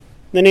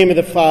In the name of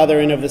the Father,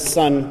 and of the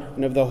Son,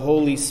 and of the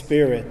Holy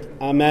Spirit.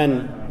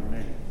 Amen.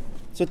 Amen.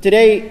 So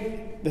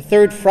today, the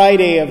third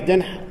Friday of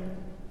Dinha,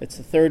 it's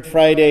the third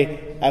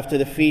Friday after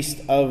the Feast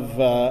of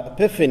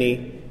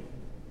Epiphany,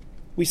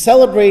 we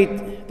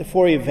celebrate the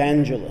four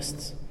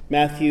evangelists,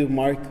 Matthew,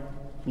 Mark,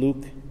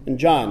 Luke, and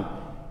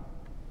John.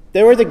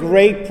 They were the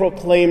great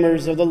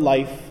proclaimers of the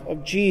life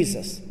of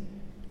Jesus.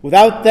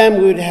 Without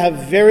them, we would have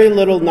very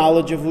little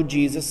knowledge of who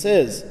Jesus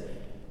is.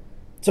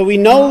 So we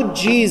know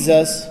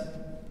Jesus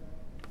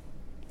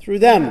through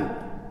them,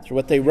 through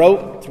what they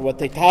wrote, through what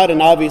they taught,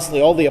 and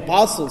obviously all the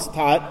apostles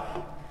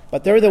taught,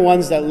 but they're the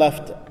ones that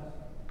left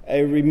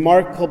a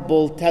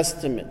remarkable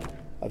testament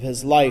of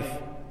his life.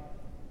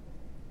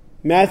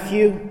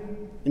 Matthew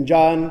and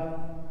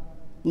John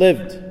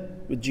lived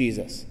with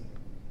Jesus.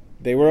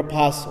 They were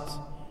apostles.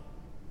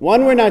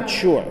 One, we're not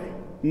sure.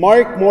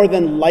 Mark more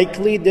than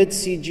likely did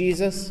see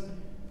Jesus.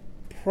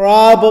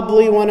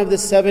 Probably one of the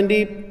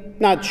 70,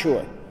 not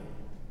sure.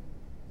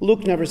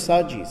 Luke never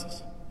saw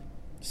Jesus.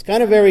 It's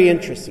kind of very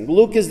interesting.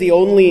 Luke is the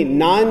only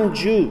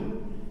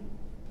non-Jew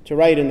to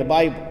write in the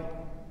Bible.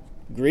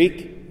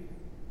 Greek.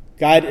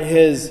 Got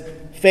his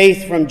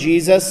faith from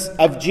Jesus,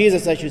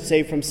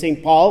 from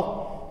St.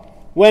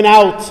 Paul. Went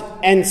out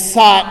and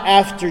sought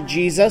after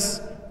Jesus.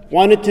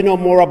 Wanted to know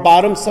more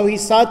about him, so he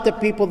sought the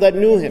people that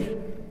knew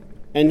him.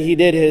 And he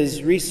did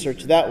his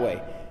research that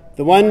way.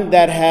 The one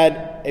that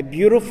had a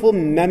beautiful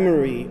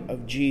memory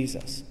of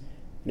Jesus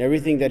and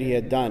everything that he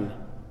had done.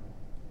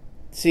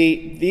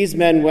 See, these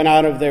men went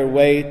out of their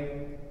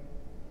way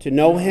to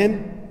know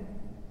him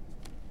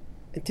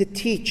and to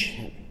teach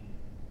him,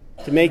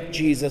 to make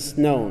Jesus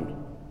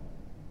known.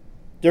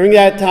 During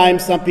that time,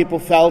 some people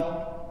felt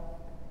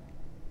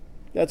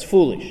that's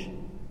foolish.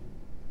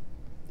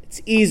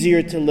 It's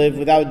easier to live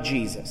without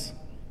Jesus.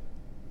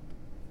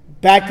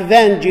 Back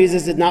then,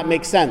 Jesus did not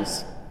make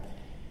sense.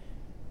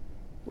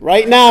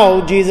 Right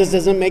now, Jesus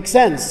doesn't make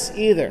sense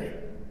either.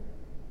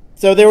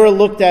 So they were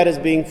looked at as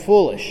being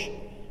foolish.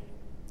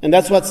 And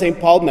that's what St.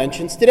 Paul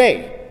mentions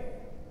today,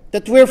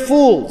 that we're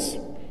fools.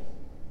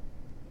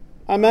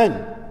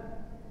 Amen.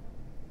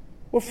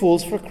 We're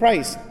fools for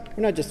Christ.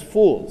 We're not just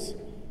fools.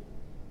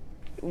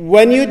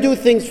 When you do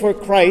things for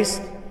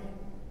Christ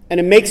and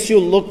it makes you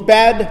look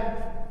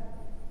bad,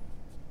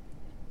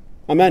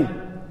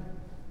 amen.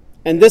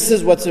 And this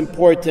is what's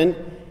important,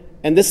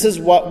 and this is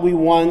what we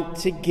want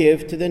to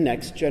give to the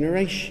next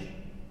generation.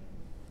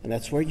 And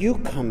that's where you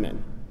come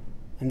in.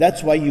 And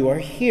that's why you are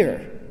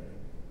here.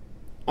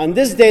 On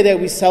this day that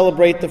we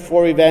celebrate the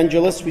four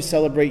evangelists, we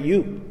celebrate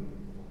you.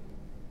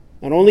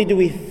 Not only do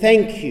we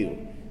thank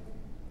you,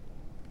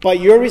 but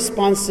your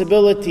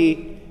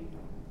responsibility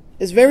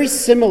is very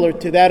similar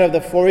to that of the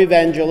four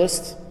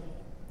evangelists,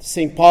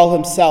 St. Paul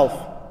himself.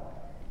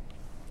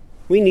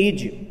 We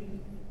need you.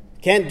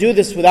 Can't do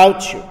this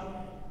without you.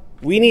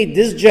 We need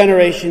this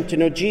generation to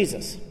know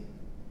Jesus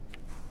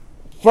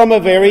from a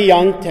very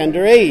young,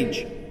 tender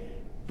age.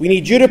 We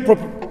need you to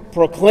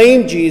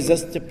proclaim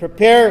Jesus, to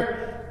prepare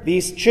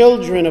these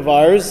children of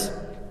ours,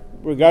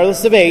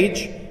 regardless of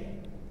age,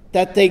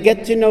 that they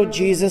get to know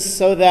Jesus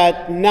so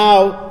that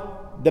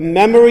now the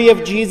memory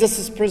of Jesus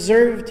is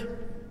preserved.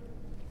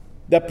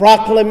 The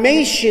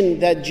proclamation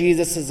that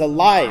Jesus is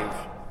alive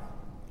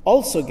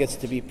also gets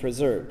to be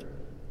preserved.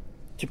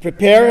 To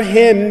prepare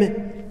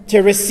him,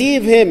 to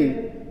receive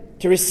him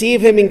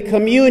in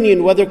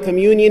communion, whether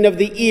communion of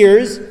the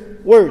ears,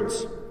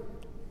 words,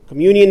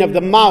 communion of the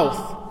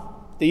mouth,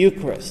 the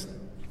Eucharist.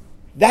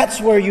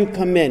 That's where you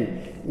come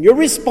in. Your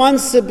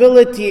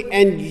responsibility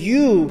and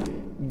you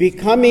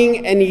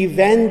becoming an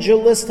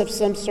evangelist of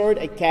some sort,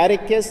 a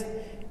catechist,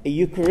 a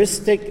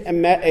Eucharistic,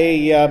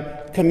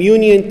 a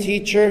communion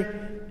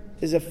teacher,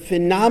 is a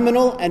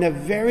phenomenal and a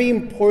very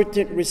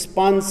important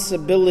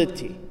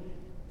responsibility.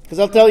 Because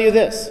I'll tell you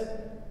this.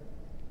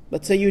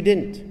 Let's say you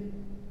didn't.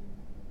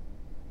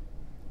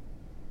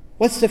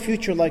 What's the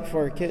future like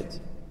for our kids?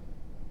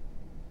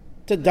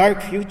 It's a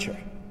dark future.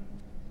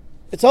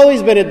 It's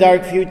always been a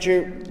dark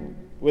future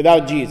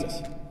without Jesus.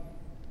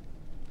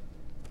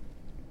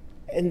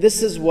 And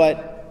this is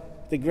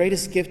what the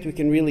greatest gift we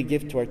can really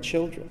give to our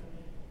children.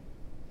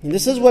 And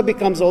this is what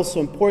becomes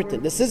also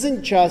important. This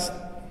isn't just,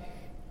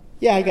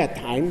 I got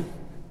time.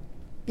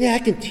 I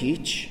can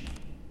teach.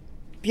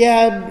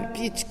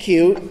 It's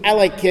cute. I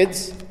like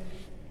kids.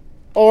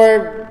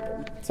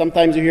 Or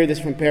sometimes you hear this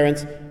from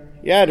parents.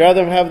 I'd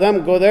rather have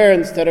them go there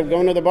instead of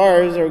going to the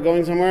bars or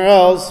going somewhere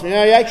else.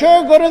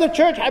 Sure, go to the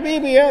church.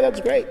 Habibi, that's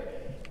great.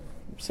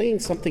 I'm saying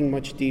something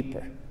much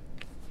deeper.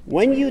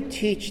 When you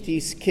teach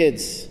these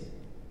kids,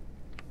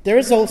 there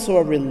is also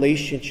a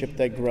relationship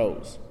that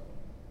grows.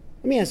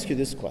 Let me ask you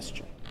this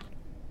question.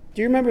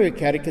 Do you remember your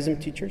catechism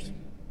teachers?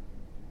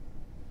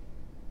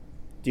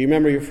 Do you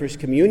remember your first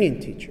communion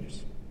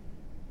teachers?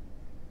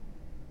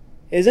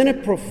 Isn't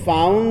it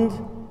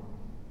profound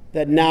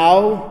that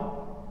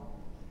now,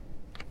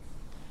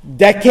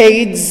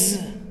 decades,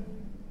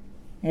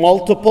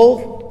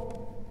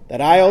 multiple,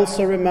 that I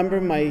also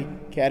remember my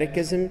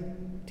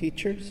catechism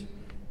teachers,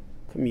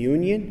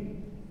 communion?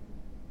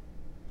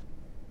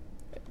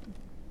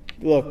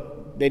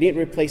 Look, they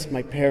didn't replace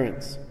my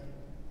parents,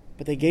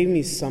 but they gave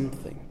me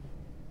something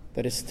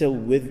that is still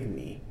with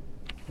me.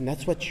 And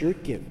that's what you're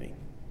giving.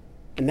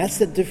 And that's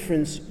the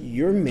difference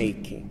you're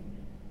making.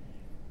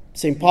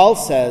 St. Paul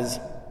says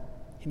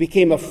he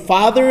became a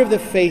father of the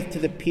faith to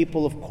the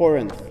people of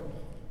Corinth.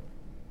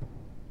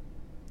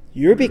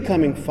 You're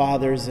becoming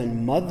fathers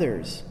and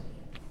mothers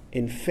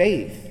in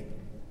faith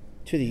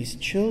to these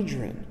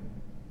children.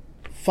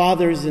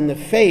 Fathers in the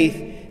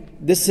faith,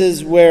 this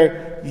is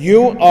where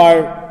you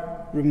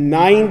are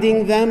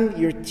reminding them,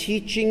 you're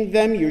teaching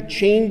them, you're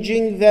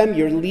changing them,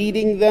 you're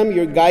leading them,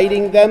 you're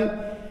guiding them,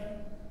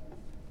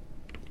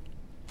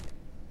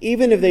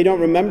 even if they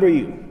don't remember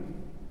you.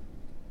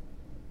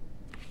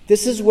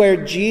 This is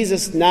where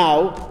Jesus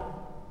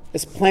now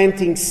is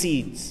planting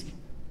seeds.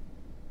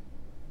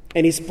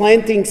 And he's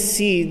planting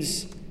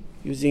seeds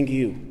using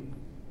you.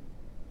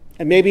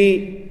 And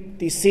maybe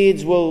these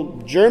seeds will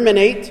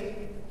germinate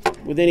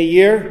within a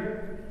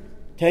year,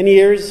 10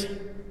 years,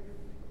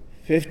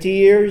 50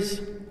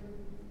 years.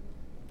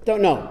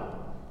 Don't know.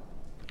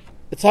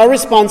 It's our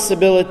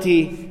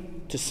responsibility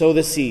to sow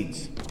the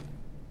seeds.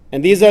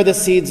 And these are the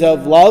seeds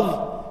of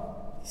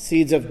love,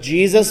 seeds of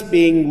Jesus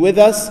being with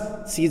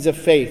us, seeds of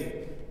faith.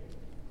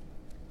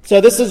 So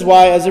this is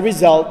why, as a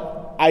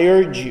result, I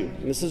urge you,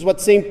 and this is what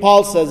St.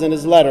 Paul says in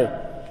his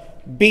letter,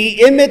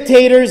 be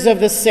imitators of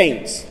the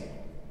saints.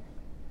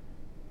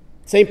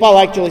 St. Paul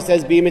actually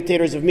says, be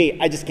imitators of me.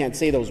 I just can't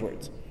say those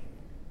words.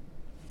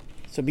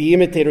 So be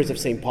imitators of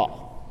St.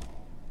 Paul.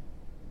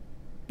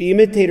 Be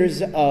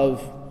imitators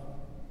of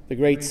the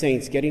great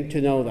saints, getting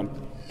to know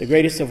them, the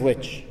greatest of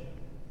which.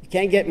 You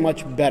can't get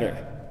much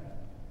better.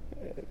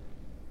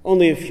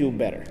 Only a few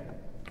better.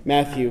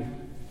 Matthew,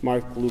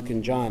 Mark, Luke,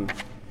 and John.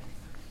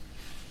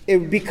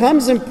 It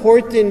becomes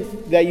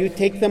important that you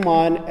take them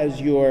on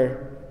as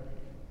your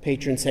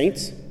patron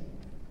saints,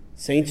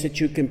 saints that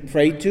you can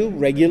pray to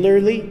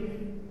regularly.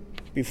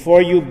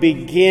 Before you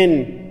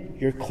begin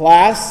your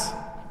class,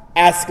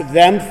 ask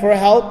them for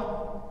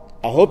help.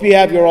 I hope you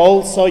have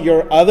also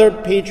your other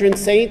patron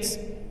saints.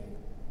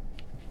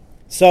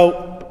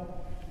 So,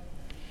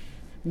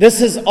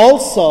 this is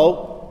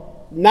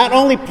also not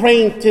only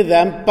praying to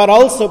them, but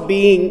also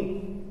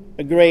being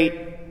a great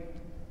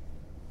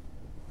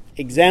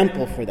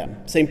example for them.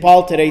 St.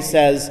 Paul today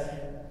says,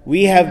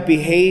 we have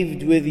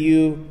behaved with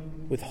you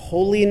with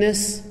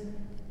holiness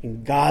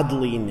and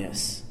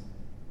godliness.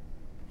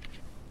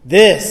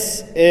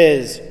 This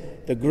is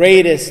the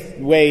greatest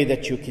way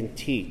that you can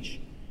teach.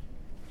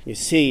 You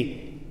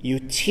see, you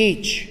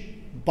teach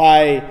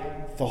by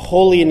the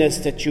holiness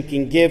that you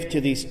can give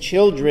to these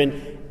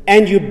children,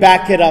 and you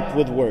back it up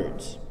with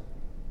words.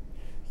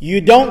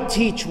 You don't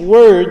teach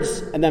words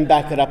and then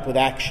back it up with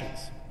actions.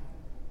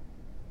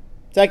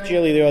 It's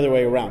actually the other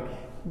way around.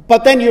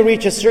 But then you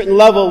reach a certain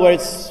level where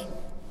it's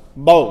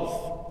both.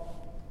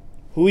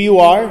 Who you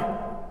are,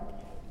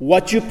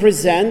 what you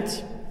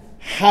present,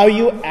 how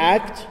you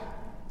act,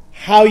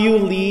 how you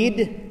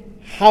lead,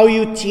 how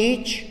you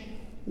teach,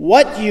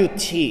 what you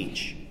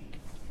teach.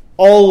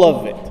 All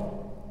of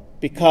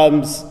it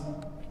becomes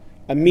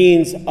a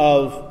means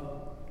of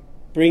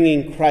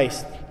bringing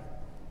Christ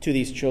to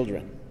these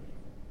children.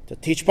 To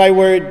teach by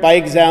word, by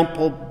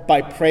example,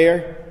 by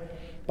prayer,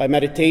 by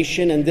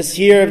meditation. And this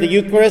year of the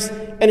Eucharist,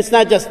 and it's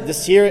not just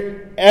this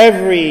year,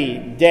 every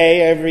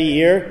day, every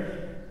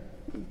year,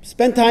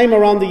 spend time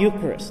around the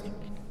Eucharist.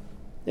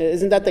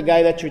 Isn't that the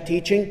guy that you're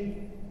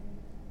teaching?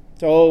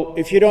 So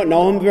if you don't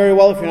know him very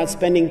well, if you're not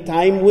spending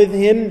time with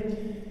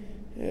him,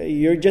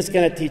 you're just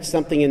going to teach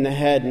something in the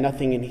head,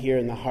 nothing in here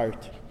in the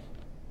heart.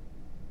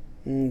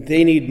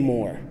 They need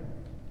more.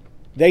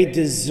 They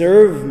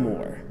deserve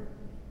more.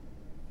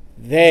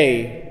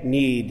 They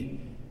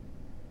need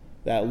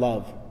that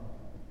love.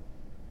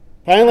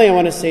 Finally, I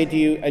want to say to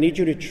you, I need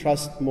you to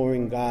trust more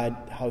in God,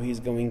 how he's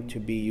going to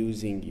be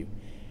using you.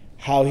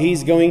 How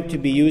he's going to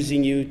be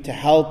using you to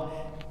help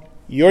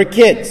your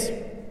kids.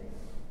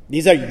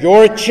 These are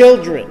your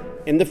children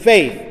in the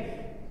faith.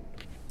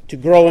 To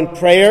grow in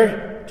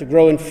prayer, to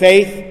grow in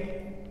faith.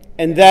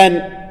 And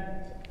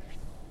then,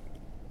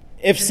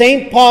 if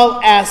St. Paul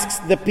asks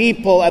the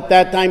people at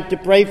that time to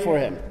pray for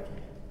him,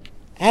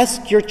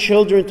 ask your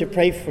children to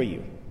pray for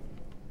you.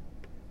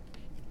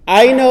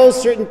 I know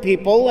certain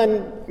people,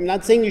 and I'm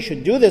not saying you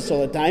should do this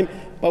all the time,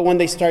 but when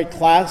they start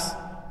class,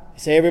 they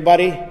say,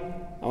 everybody,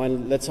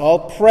 let's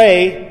all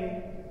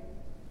pray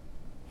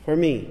for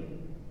me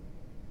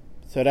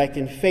so that I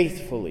can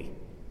faithfully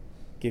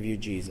give you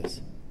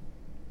Jesus.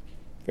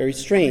 Very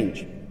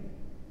strange,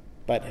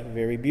 but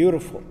very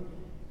beautiful.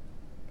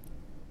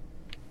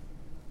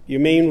 Your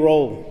main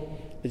role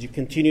as you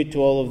continue to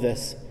all of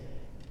this,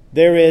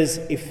 there is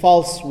a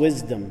false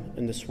wisdom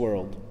in this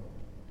world.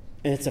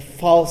 And it's a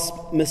false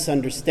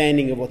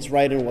misunderstanding of what's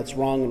right and what's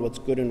wrong and what's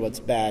good and what's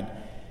bad.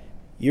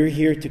 You're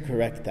here to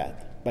correct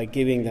that by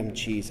giving them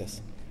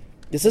Jesus.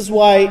 This is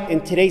why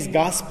in today's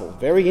gospel,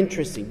 very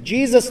interesting,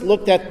 Jesus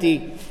looked at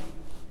the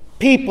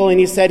people and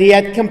he said he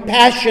had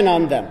compassion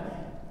on them.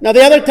 Now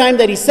the other time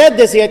that he said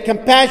this, he had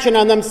compassion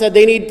on them, said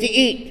they need to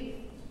eat.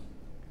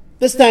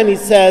 This time he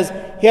says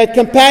he had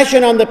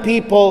compassion on the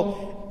people.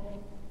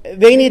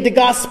 They need the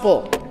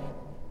gospel.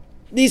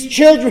 These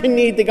children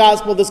need the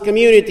gospel. This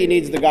community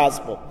needs the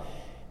gospel.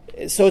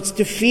 So it's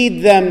to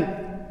feed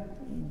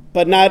them,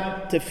 but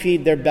not to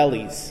feed their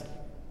bellies.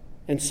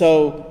 And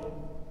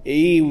so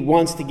he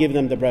wants to give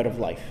them the bread of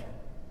life.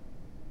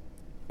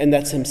 And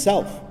that's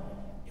himself.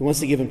 He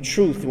wants to give them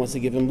truth. He wants to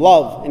give them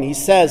love. And he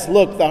says,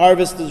 look, the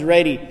harvest is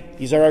ready.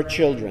 These are our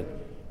children.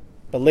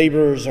 But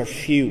laborers are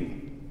few.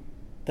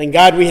 Thank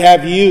God we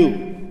have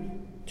you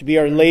to be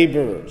our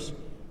laborers.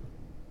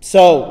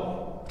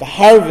 So, the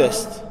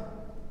harvest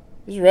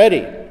is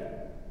ready.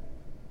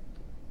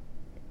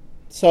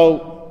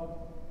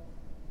 So,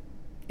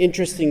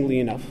 interestingly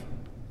enough,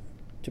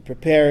 to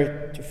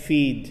prepare to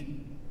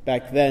feed,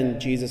 back then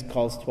Jesus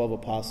calls 12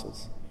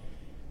 apostles.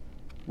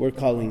 We're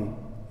calling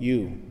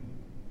you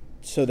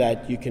so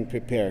that you can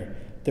prepare.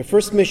 Their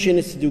first mission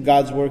is to do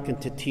God's work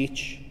and to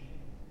teach,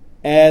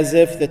 as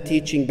if the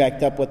teaching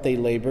backed up what they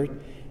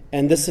labored.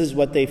 And this is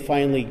what they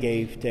finally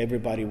gave to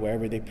everybody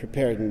wherever they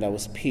prepared, and that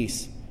was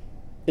peace.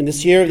 In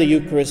this year of the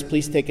Eucharist,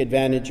 please take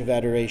advantage of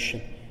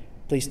adoration.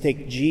 Please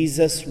take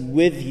Jesus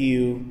with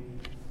you.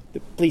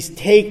 Please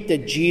take the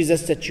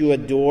Jesus that you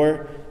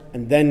adore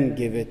and then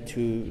give it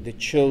to the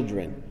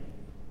children.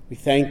 We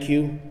thank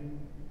you.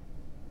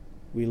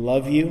 We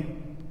love you.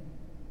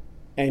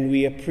 And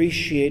we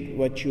appreciate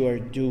what you are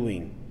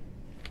doing.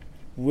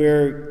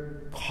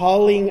 We're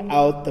calling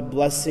out the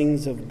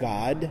blessings of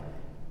God,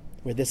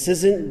 where this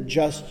isn't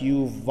just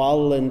you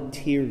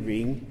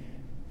volunteering,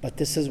 but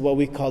this is what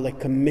we call a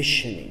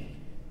commissioning.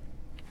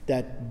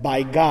 That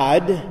by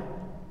God,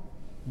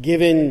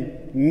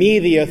 given me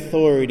the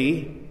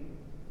authority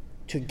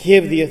to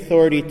give the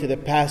authority to the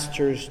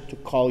pastors to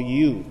call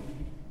you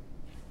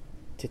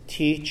to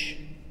teach,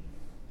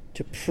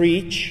 to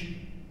preach,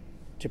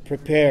 to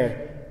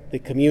prepare the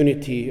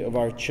community of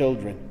our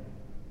children.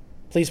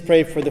 Please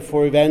pray for the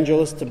four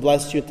evangelists to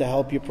bless you, to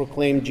help you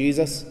proclaim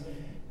Jesus.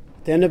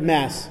 At the end of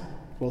Mass,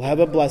 we'll have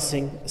a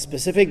blessing, a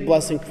specific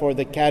blessing for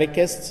the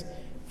catechists,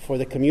 for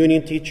the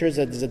communion teachers.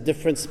 There's a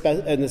different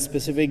and a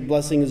specific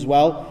blessing as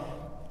well.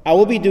 I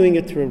will be doing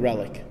it through a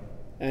relic.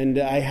 And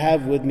I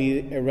have with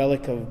me a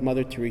relic of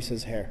Mother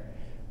Teresa's hair.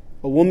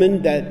 A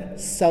woman that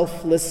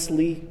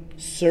selflessly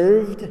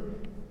served,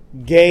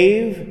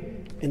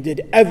 gave, and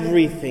did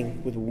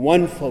everything with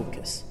one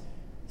focus.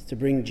 It's to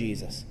bring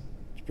Jesus.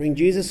 To bring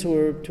Jesus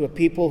to a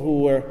people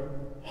who were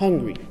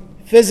hungry,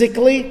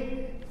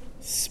 physically,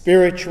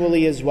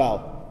 spiritually as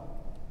well.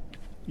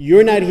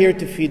 You're not here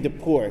to feed the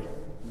poor.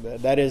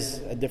 That is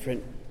a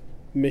different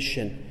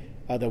mission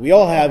that we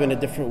all have in a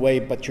different way,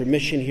 but your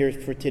mission here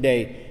for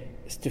today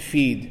is to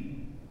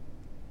feed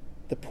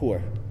the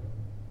poor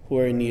who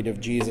are in need of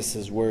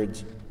Jesus'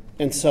 words.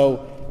 And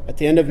so, at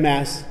the end of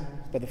Mass,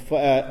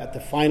 at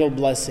the final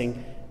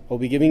blessing, I'll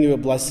be giving you a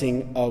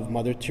blessing of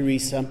Mother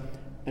Teresa,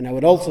 and I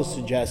would also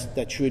suggest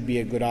that she would be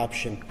a good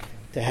option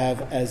to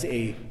have as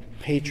a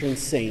patron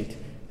saint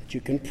that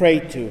you can pray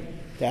to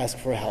ask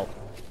for help.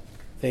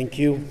 Thank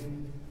you.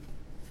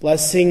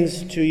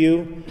 Blessings to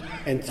you,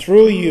 and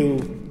through you,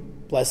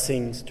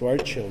 blessings to our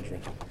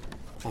children.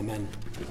 Amen.